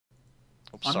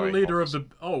Oops, I'm the sorry, leader what of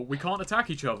the... Oh, we can't attack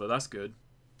each other. That's good.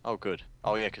 Oh, good.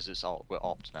 Oh, yeah, because it's we're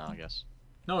opt now, I guess.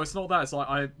 No, it's not that. It's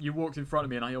like you walked in front of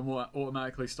me and I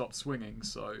automatically stopped swinging,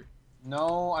 so...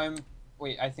 No, I'm...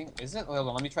 Wait, I think... Is it? Hold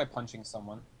on, let me try punching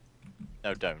someone.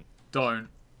 No, don't. Don't.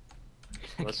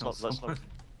 Let's not. Let's not.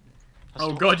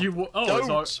 Oh god, you... Oh,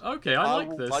 Don't! it's like... Okay, I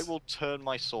like this. I will turn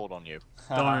my sword on you.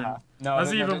 Don't. No,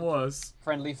 That's no, even no, worse.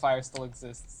 friendly fire still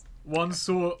exists. One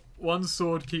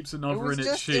sword keeps another in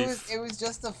its sheath. It was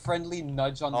just a friendly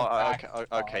nudge on the Oh, back.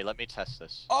 okay, let me test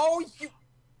this. Oh, you...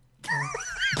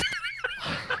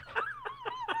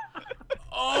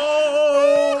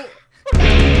 Oh!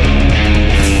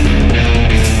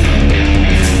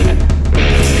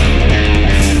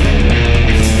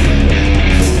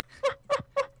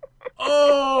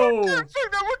 Oh! I didn't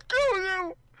think that would kill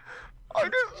you! I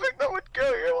didn't think that would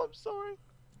kill you, I'm sorry.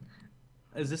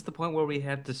 Is this the point where we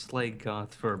have to slay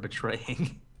Goth for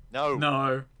betraying? No.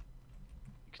 No.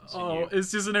 Continue. Oh,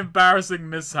 it's just an embarrassing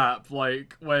mishap,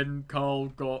 like when Carl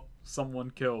got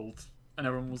someone killed, and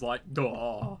everyone was like,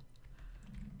 "Duh,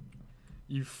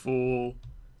 you fool."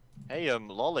 Hey,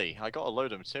 Lawli, I got a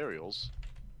load of materials.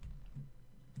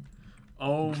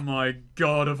 Oh my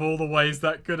god, of all the ways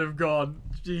that could have gone.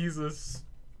 Jesus.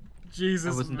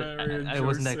 Jesus, Mary and I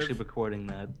wasn't Joseph. actually recording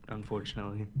that,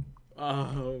 unfortunately.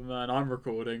 Oh man, I'm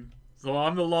recording. So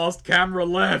I'm the last camera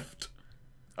left.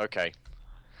 Okay.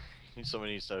 Someone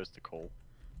needs those to call.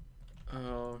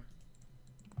 Oh.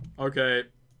 Okay.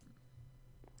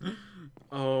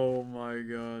 Oh my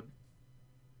god.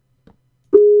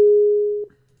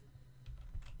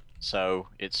 So,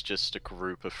 it's just a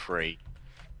group of 3.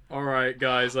 Alright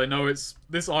guys, I know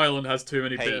this island has too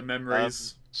many Hey, bitter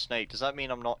memories. Snake, does that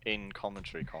mean I'm not in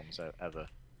commentary comms ever?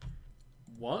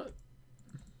 What?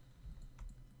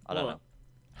 I don't know.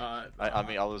 I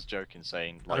mean, I was joking,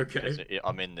 saying like, Okay. because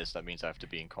I'm in this, that means I have to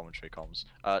be in commentary comms.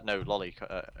 No, Lawli,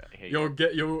 here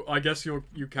you I guess you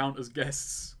count as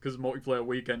guests because multiplayer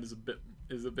weekend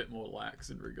is a bit more lax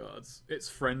in regards. It's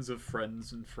friends of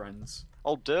friends and friends.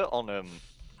 Oh, dirt on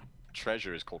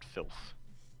treasure is called filth.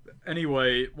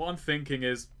 Anyway, what I'm thinking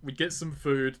is we get some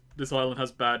food. This island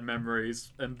has bad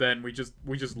memories, and then we just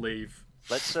leave.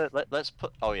 Let's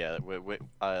put. Oh yeah,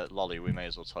 Lawli, we may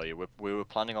as well tell you we were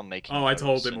planning on making. Oh, I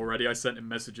told him already. I sent him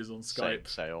messages on Skype.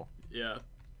 Sale. Yeah,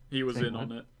 he was in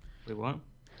on it. Wait, what?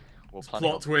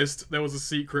 Plot twist: there was a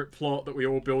secret plot that we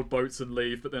all build boats and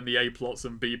leave, but then the A plots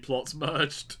and B plots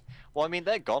merged. Well, I mean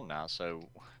they're gone now, so.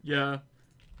 Yeah.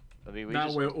 I mean,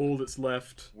 we're all that's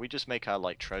left. We just make our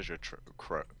like treasure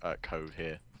cove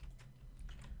here.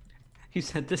 You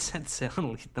said this set sail and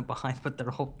leave them behind, but they're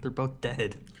both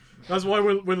dead. That's why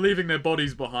we're leaving their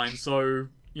bodies behind. So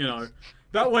you know,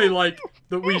 that way, like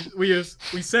that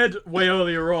we said way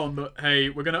earlier on that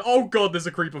hey, we're gonna. Oh god, there's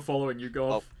a creeper following you,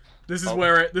 Goth. This is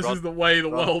where it. This is the way the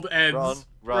world ends.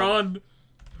 Run.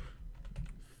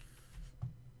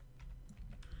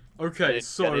 Okay,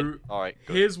 so alright,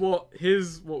 here's what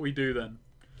we do then.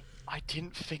 I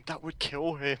didn't think that would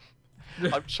kill him.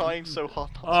 I'm trying so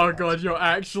hard. Oh god, you're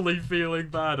actually feeling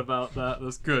bad about that.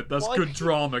 That's good. That's good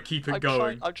drama. Keep it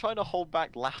going. I'm trying to hold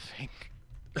back laughing.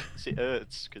 It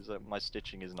hurts because my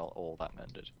stitching is not all that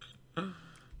mended.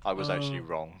 I was actually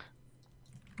wrong.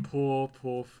 Poor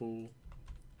fool.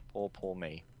 Poor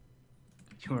me.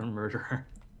 You're a murderer.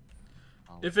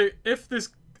 Oh. If this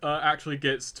actually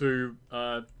gets to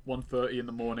 1:30 in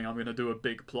the morning, I'm gonna do a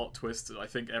big plot twist that I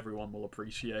think everyone will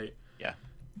appreciate. Yeah.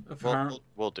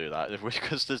 We'll do that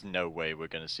because there's no way we're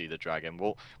gonna see the dragon.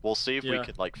 We'll see if we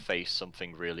could like face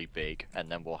something really big,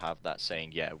 and then we'll have that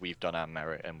saying, yeah, we've done our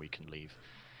merit and we can leave.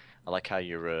 I like how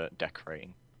you're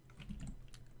decorating.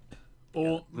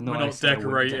 Or we're not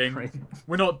decorating.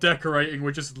 We're not decorating.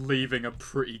 We're just leaving a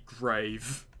pretty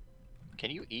grave.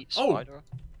 Can you eat spider?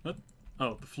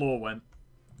 Oh, the floor went.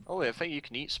 Oh, I think you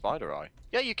can eat spider eye.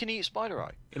 Yeah, you can eat spider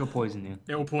eye. It'll poison you.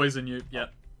 It'll poison you. Yeah.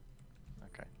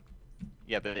 Okay.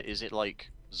 Yeah, but is it like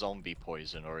zombie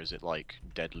poison or is it like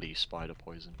deadly spider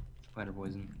poison? Spider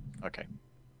poison. Okay.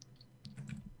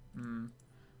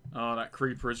 Oh, that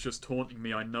creeper is just taunting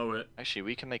me. I know it. Actually,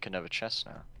 we can make another chest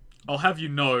now. I'll have you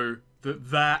know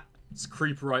that's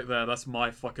creeper right there. That's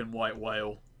my fucking white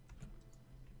whale.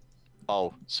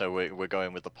 Oh, so we're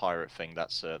going with the pirate thing.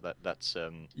 That's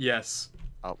Yes.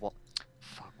 What?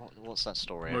 Fuck, what's that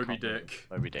story? Moby Dick.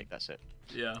 Moby Dick. That's it.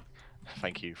 Yeah.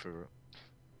 Thank you for.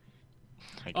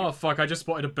 Oh fuck! I just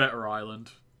spotted a better island.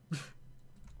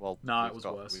 Well, nah, it was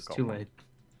worse. It's too late.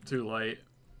 Too late.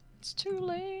 It's too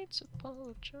late to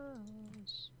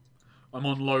apologize. I'm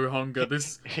on low hunger. It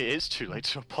is too late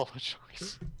to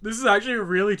apologize. This is actually a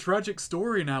really tragic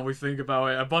story now we think about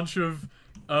it. A bunch of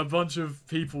a bunch of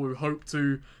people who hope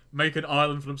to make an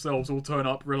island for themselves all turn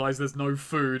up, realize there's no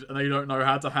food, and they don't know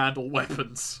how to handle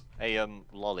weapons. Hey,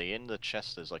 Lolly, in the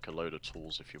chest there's like a load of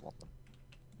tools if you want them.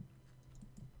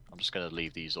 I'm just gonna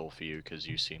leave these all for you because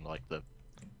you seem like the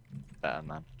better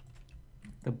man.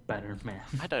 The better man.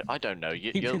 I don't know.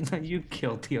 Even though you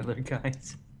killed the other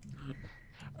guys.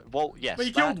 Well, yes. But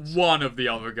he killed one of the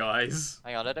other guys.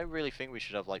 Hang on, I don't really think we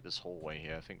should have like this hallway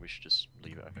here. I think we should just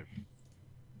leave it open.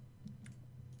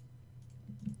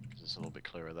 It's a little bit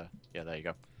clearer there. Yeah, there you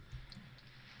go.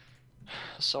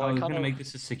 So I was gonna make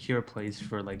this a secure place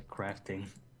for like crafting.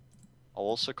 Oh,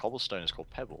 also cobblestone is called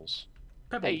pebbles.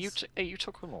 Pebbles. Hey, you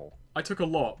took them all. I took a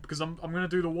lot because I'm gonna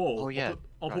do the wall. Oh yeah.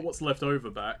 I'll put what's left over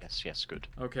back. Yes, good.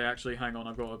 Okay, actually, hang on.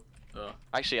 I've got a.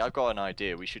 Actually, I've got an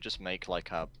idea. We should just make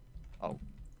like a. Oh,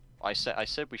 I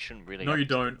said we shouldn't really. No, you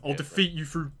don't. I'll defeat you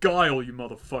through guile, you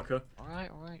motherfucker. All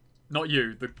right. Not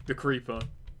you, the creeper.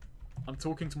 I'm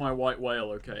talking to my white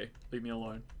whale. Okay, leave me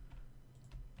alone.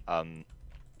 That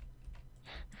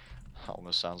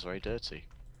almost sounds very dirty.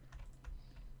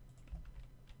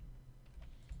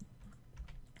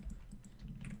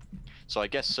 So I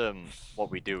guess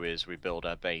what we do is we build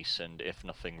our base, and if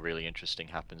nothing really interesting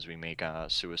happens, we make our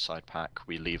suicide pack.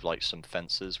 We leave like some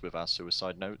fences with our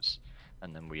suicide notes,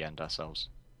 and then we end ourselves.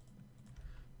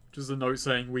 Just a note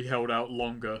saying we held out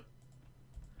longer.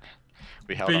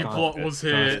 We held B out plot longer. was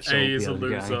here. God, A is a the other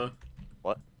guy. loser.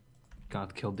 What?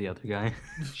 God killed the other guy.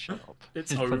 Shut up.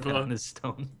 It's Just put that over. on his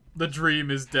stone. The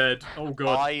dream is dead. Oh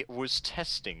god. I was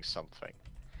testing something.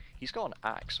 He's got an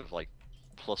axe with like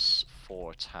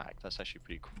 +4 attack. That's actually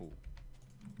pretty cool.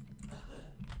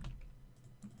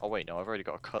 Oh wait, no, I've already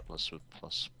got a cutlass with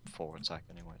 +4 attack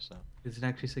anyway, so... Does it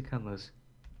actually say cutlass?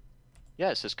 Yeah,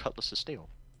 it says cutlass of steel.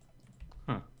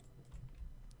 Huh.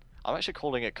 I'm actually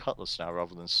calling it cutlass now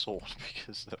rather than sword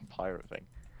because of the pirate thing.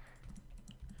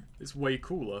 It's way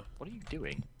cooler. What are you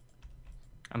doing?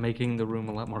 I'm making the room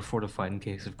a lot more fortified in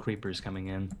case of creepers coming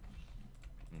in.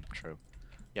 True.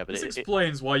 Yeah, but This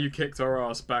explains why you kicked our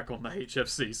ass back on the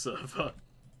HFC server.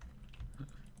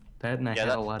 That and I had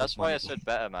a lot that's of why money. I said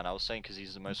better, man. I was saying because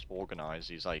he's the most organized.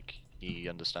 He's like, he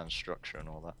understands structure and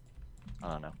all that.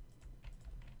 I don't know.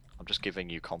 I'm just giving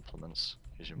you compliments.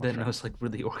 You're my Then I friend. was like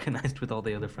really organized with all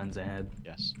the other friends I had.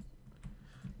 Yes.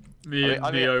 Me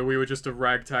and Neo, we were just a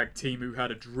ragtag team who had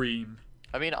a dream.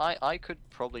 I mean, I could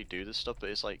probably do this stuff, but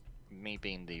it's like me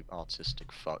being the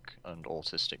artistic fuck and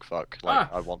autistic fuck.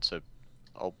 Like, I want to...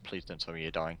 Oh, please don't tell me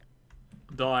you're dying.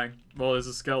 I'm dying. Well, there's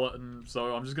a skeleton,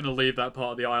 so I'm just gonna leave that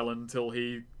part of the island until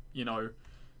he, you know,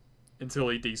 until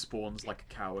he despawns like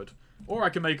a coward. Or I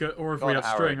can make it, or if we have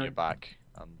string... in your back.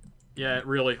 Yeah, it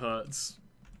really hurts.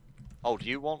 Oh, do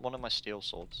you want one of my steel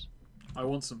swords? I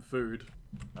want some food.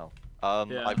 No.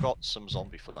 Yeah. I've got some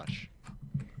zombie flesh.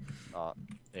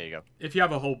 There you go. If you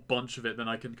have a whole bunch of it, then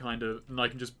I can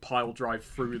just pile drive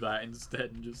through that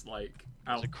instead and just like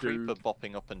There's a outdo. creeper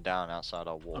bopping up and down outside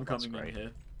our wall. I'm That's coming great. in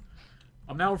here.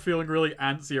 I'm now feeling really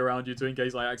antsy around you, too, in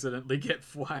case I accidentally get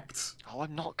whacked. Oh,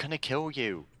 I'm not gonna kill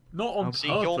you. Not on See,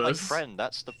 purpose. you're my friend.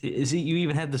 That's the. Is it you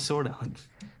even had the sword out?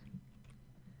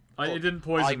 It didn't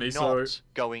poison me, so. I'm not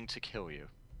going to kill you.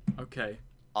 Okay.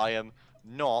 I am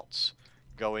not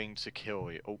going to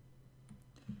kill you. Oh.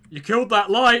 You killed that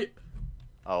light.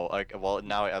 Oh, okay, well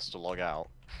now it has to log out.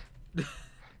 It's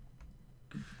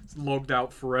logged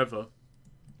out forever,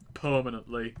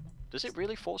 permanently. Does it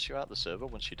really force you out the server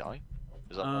once you die?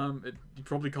 Is that You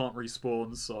probably can't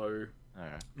respawn, so. Okay.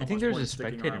 I think there's a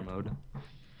spectator mode.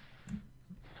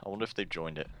 I wonder if they've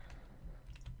joined it.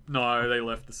 No, they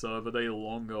left the server. They're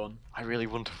long gone. I really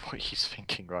wonder what he's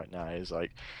thinking right now. He's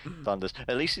like, done this.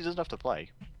 At least he doesn't have to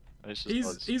play. It's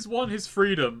just He's won his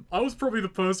freedom. I was probably the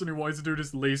person who wanted to do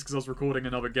this least because I was recording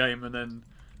another game, and then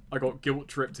I got guilt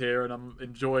tripped here, and I'm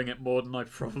enjoying it more than I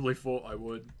probably thought I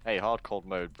would. Hey, hardcore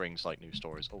mode brings like new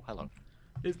stories. Oh, hello.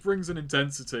 It brings an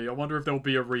intensity. I wonder if there'll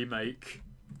be a remake,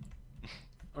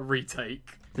 a retake.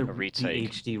 The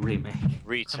retake. The HD remake.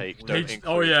 Retake. Don't include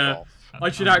Oh yeah. Goth. I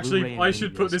should On actually. Blu-ray I and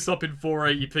should put Disc. this up in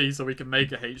 480p so we can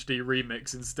make a HD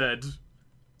remix instead.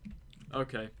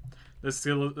 Okay. There's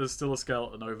still a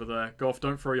skeleton over there. Goth,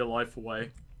 don't throw your life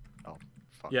away. Oh,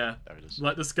 fuck. Yeah. There it is.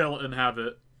 Let the skeleton have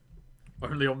it.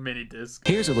 Only on mini disc.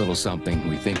 Here's a little something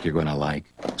we think you're gonna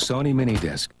like. Sony Mini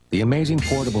Disc, the amazing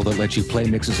portable that lets you play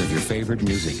mixes of your favorite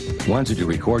music, ones that you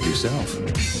record yourself.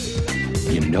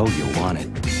 You know you'll want it.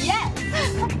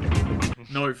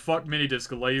 No, fuck mini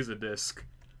disc, laser disc.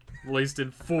 Released in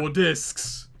 4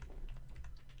 discs.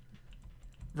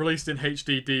 Released in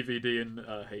HD, DVD, and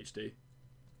HD.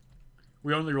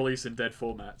 We only release in dead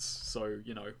formats, so,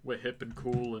 you know, we're hip and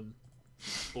cool and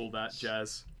all that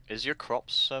jazz. Is your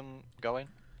crops going?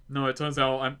 No, it turns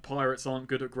out pirates aren't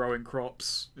good at growing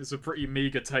crops. It's a pretty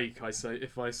meager take,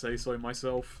 if I say so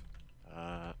myself.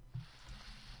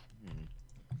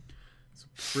 It's a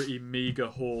pretty meager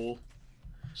haul.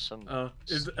 Are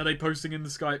they posting in the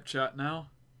Skype chat now?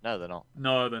 No, they're not.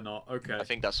 No, they're not. Okay. I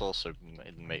think that's also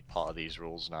part of these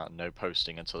rules now. No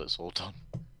posting until it's all done.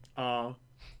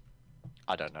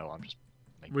 I don't know. I'm just.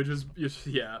 We're just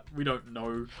yeah. We don't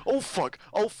know. Oh fuck!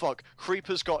 Oh fuck!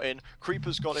 Creepers got in.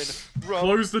 Creepers got in. Run.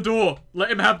 Close the door. Let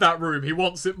him have that room. He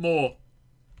wants it more.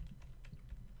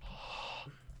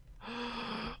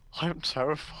 I'm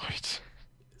terrified.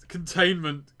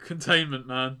 Containment,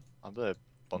 man. I'm gonna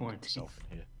bundle myself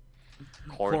in here.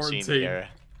 Quarantine. The area.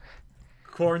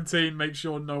 Quarantine. Make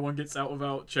sure no one gets out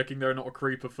without checking they're not a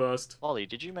creeper first. Lawli,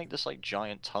 did you make this like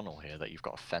giant tunnel here that you've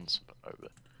got a fence over?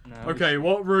 No, okay,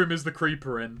 what room is the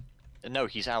creeper in? No,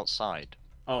 he's outside.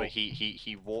 Oh. But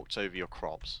he walked over your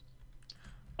crops.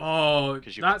 Oh,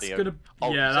 that's gonna.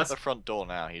 Oh, yeah, he's that's at the front door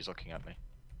now. He's looking at me.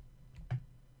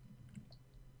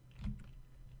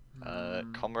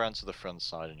 Come around to the front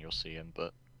side and you'll see him.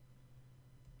 But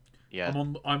yeah,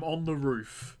 I'm on the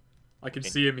roof. I can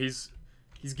see him. He's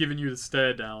giving you the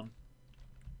stare down.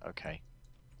 Okay.